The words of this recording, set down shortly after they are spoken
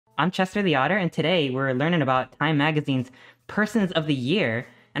I'm Chester the Otter, and today we're learning about Time Magazine's Persons of the Year,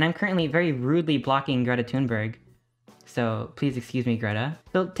 and I'm currently very rudely blocking Greta Thunberg. So please excuse me, Greta.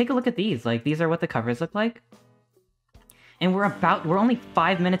 So take a look at these. Like, these are what the covers look like. And we're only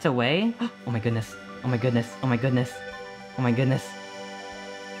 5 minutes away. Oh my goodness. Oh my goodness. Oh my goodness. Oh my goodness.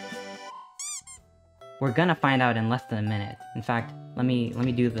 We're gonna find out in less than a minute. In fact, let me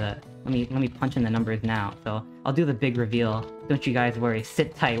punch in the numbers now. So I'll do the big reveal. Don't you guys worry.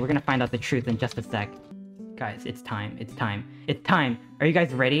 Sit tight. We're gonna find out the truth in just a sec. Guys, it's time. It's time. It's time. Are you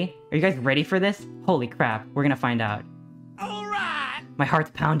guys ready? Are you guys ready for this? Holy crap. We're gonna find out. All right. My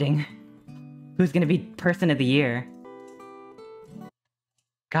heart's pounding. Who's gonna be Person of the Year?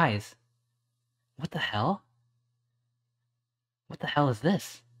 Guys, what the hell? What the hell is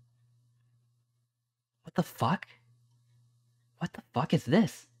this? What the fuck? What the fuck is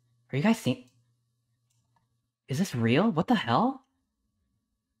this? Are you guys seeing? Is this real? What the hell?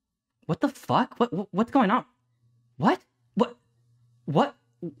 What the fuck? What's going on? What? What? What?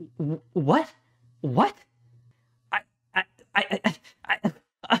 What? What?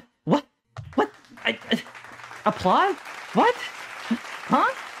 What? What? Applause? What? Huh?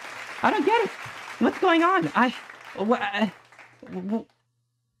 I don't get it. What's going on?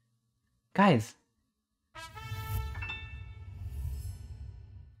 Guys.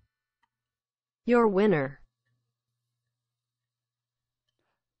 Your winner.